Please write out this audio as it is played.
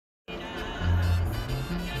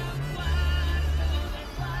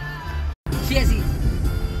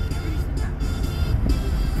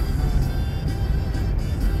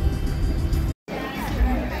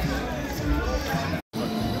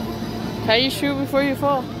Tie your shoe before you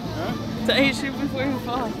fall. Huh? Tie your shoe before you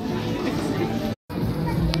fall.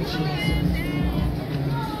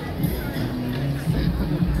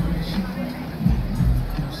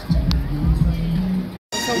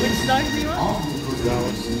 So which dog do you want? That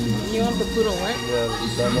one. You want the poodle, right? Yeah,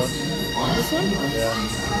 that one. This one? Yeah.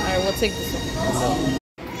 Alright, we'll take this one. No.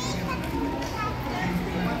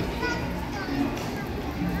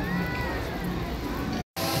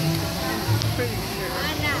 Pretty sure.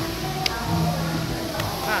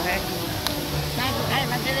 Ah, heck.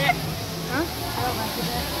 Huh?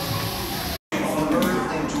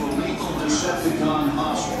 Into a lethal Decepticon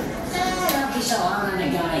hostel. Don't be so hard on the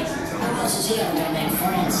guy. How else is he ever gonna make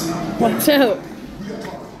friends? Watch out.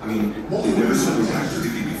 I mean, they've never seen this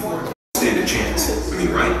activity before. Stand a chance. I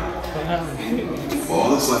mean, right?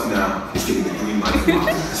 All that's left now is getting the green light from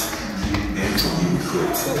Optimus. And from you,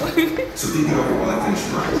 Chris. So think it over while I finish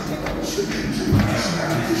mine.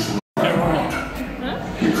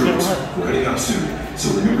 Your crews, we're heading out soon. So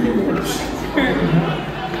remember your orders.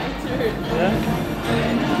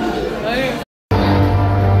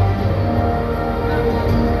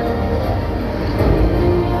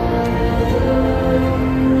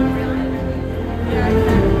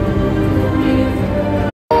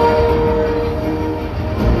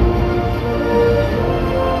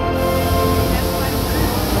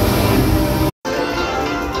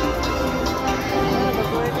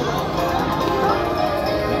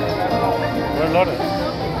 Loaded. I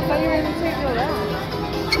thought you were going to take it out.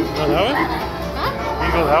 Go that way? Huh? You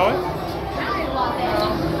go that way?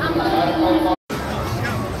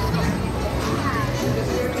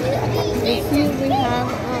 Let's see if we have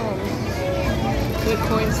good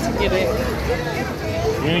coins to get in.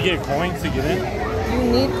 You gonna get coins to get in? You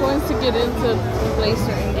need coins to get in to play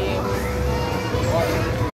certain games.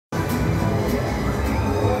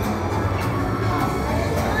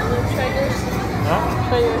 Try yours. Huh?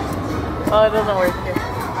 Try yours. Oh, it doesn't work here.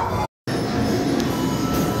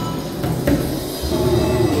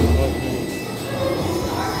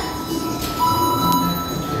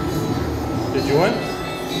 Did you win?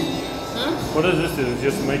 Huh? What does this do? Is it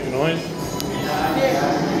just to make a noise? Yeah.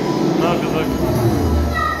 No, good luck.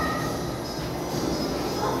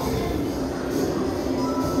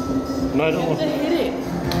 No, I don't You have want to hit it.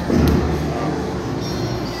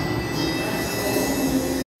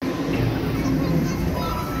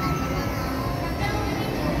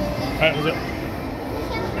 Alright, let's go.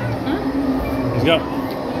 Huh? Let's go.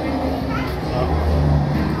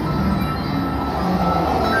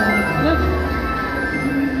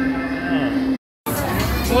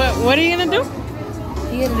 What are you gonna do?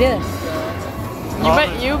 You gonna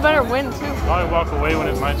do? You better win too. Probably walk away when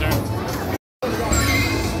it's my turn.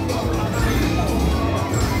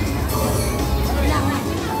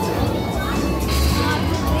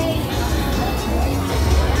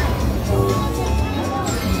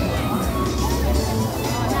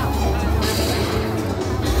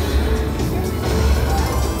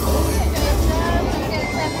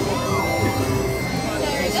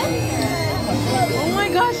 Oh my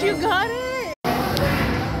gosh, you got it!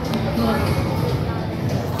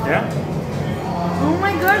 Yeah? Oh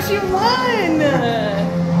my gosh, you won!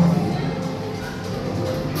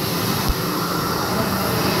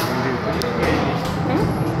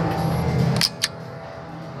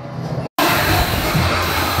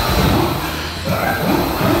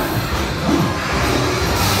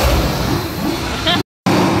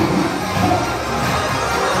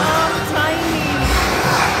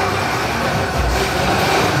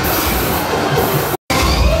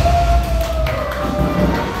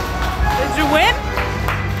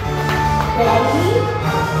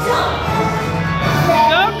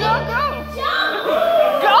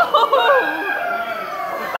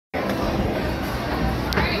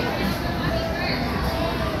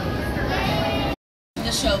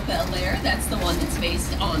 Show Bel-Air, that's the one that's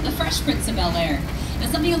based on the Fresh Prince of Bel-Air. Now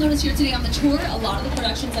something you'll notice here today on the tour, a lot of the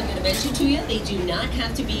productions I'm going to mention to you, they do not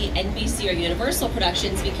have to be NBC or Universal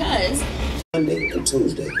productions because Monday and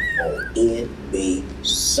Tuesday on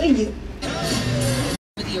NBC.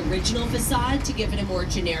 for the original facade to give it a more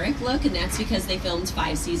generic look, and that's because they filmed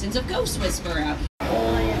 5 seasons of Ghost Whisperer.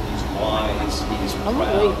 All is wise, he is I'm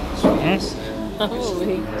proud, awake. he is sad, I'm awake.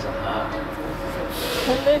 he has a heart.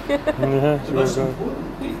 Yeah, The most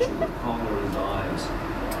important feature of Kong eyes.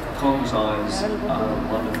 Kong's eyes are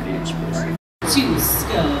wonderfully expressive. To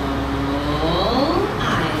Skull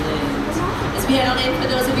Island. As we head on in, for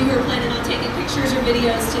those of you who are planning on taking pictures or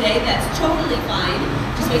videos today, that's totally fine.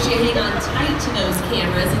 Just make sure you hang on tight to those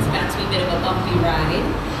cameras. It's about to be a bit of a bumpy ride.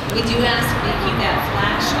 We do ask that you keep that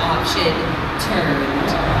flash option turned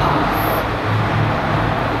off.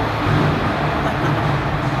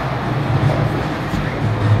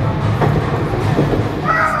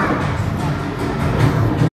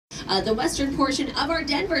 The western portion of our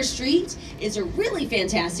Denver Street is a really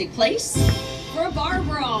fantastic place for a bar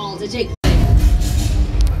brawl to take.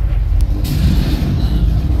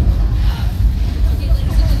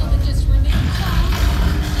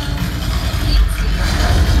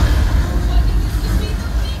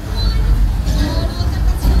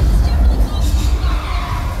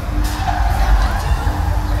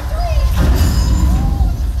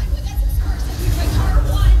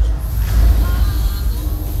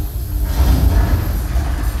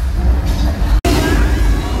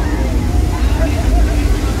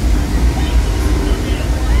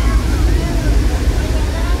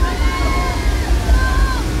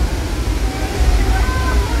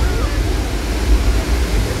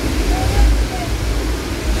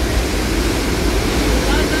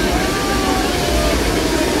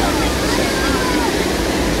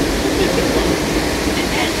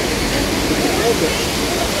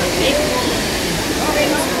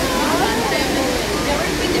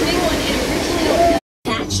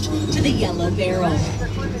 Yellow barrel.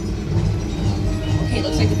 Okay,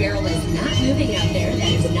 looks like the barrel is not moving out there.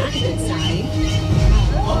 That is not a good sign.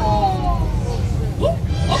 Oh.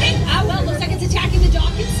 Okay, well, looks like it's attacking the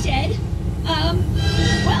dock instead.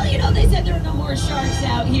 Well, you know, they said there are no more sharks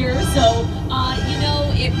out here, so, you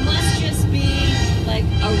know, it must just be, like,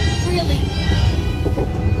 a really...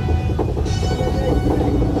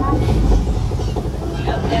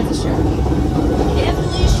 Oh, that's a shark.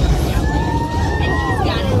 Definitely a shark out there. And he's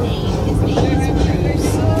got a name. His name is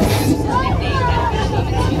Bruce.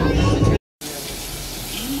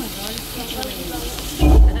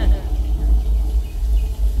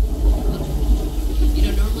 You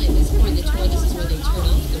know, normally at this point in the tour, this is where they turn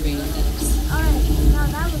off the rain effects.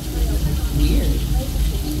 Weird.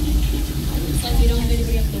 Looks like we don't have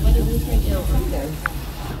anybody up in the weather booth right now either.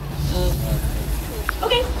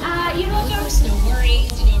 Okay, you know, folks, no worries.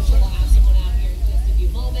 You know, I'm sure we'll have someone out here in just a few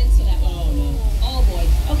moments. So that, oh no, oh boy.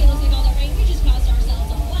 Okay, looks like all that rain, we just caused ourselves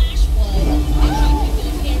a flash flood. Make sure you keep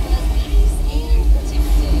those cameras nice and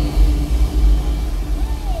protected.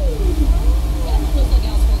 Yeah, looks like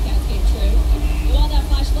Al's forecast came true. You all that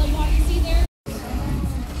flash flood you wanted to see there?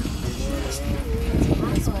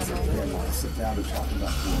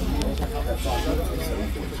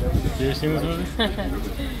 Have you ever seen this movie?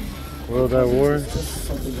 World at War?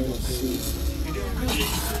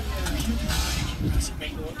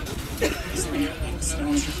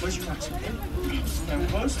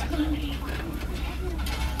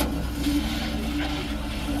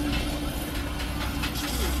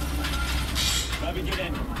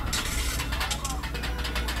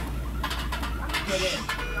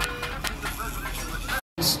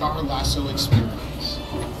 Star Lasso experience.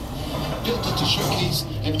 Built to showcase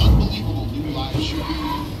an unbelievable new live show.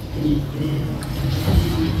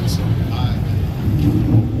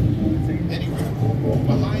 Anyway,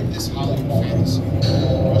 behind this Hollywood fantasy,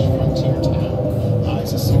 Rush Frontier Town,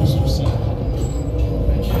 lies a sinister scene.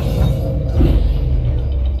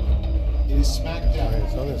 It is smack dab in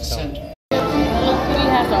the center. Hello Kitty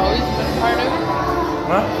has always been part of it.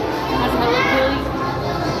 What? Has Hello Kitty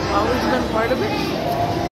always been part of it?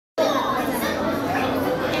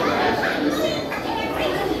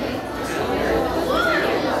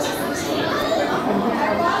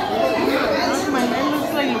 My name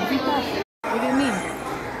looks like Lupita. What do you mean?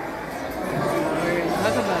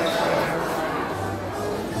 Talk about it.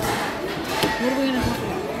 What are we gonna talk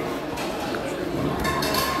about?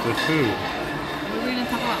 The food. What are we gonna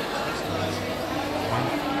talk about?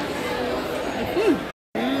 The food.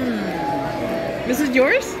 This is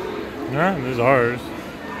yours? Yeah, this is ours.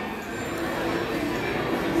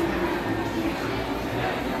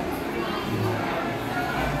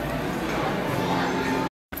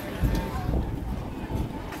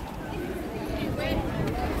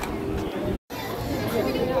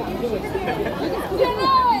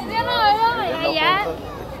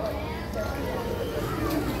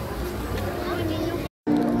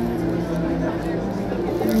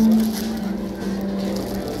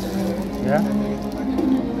 Yeah?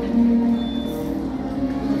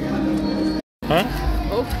 Huh?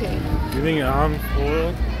 Okay. You think I'm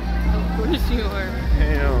spoiled? Of course you are.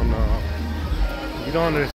 Hell no. You don't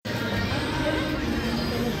understand.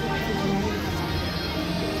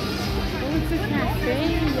 It's a cafe,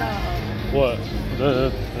 y'all. What? The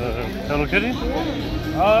Hello Kitty?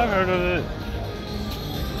 Yeah. Oh, I've heard of it.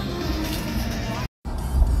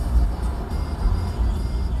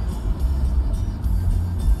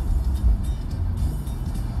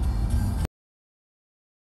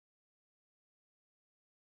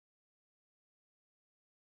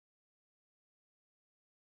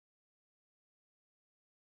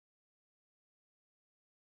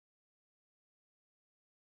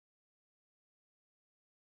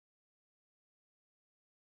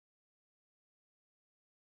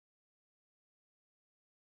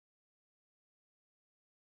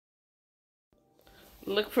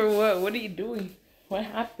 Look for what? What are you doing? What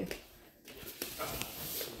happened?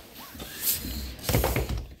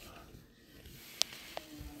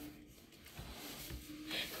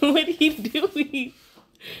 What are you doing?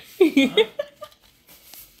 Huh?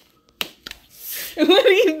 What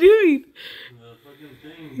are you doing? The fucking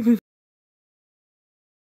thing.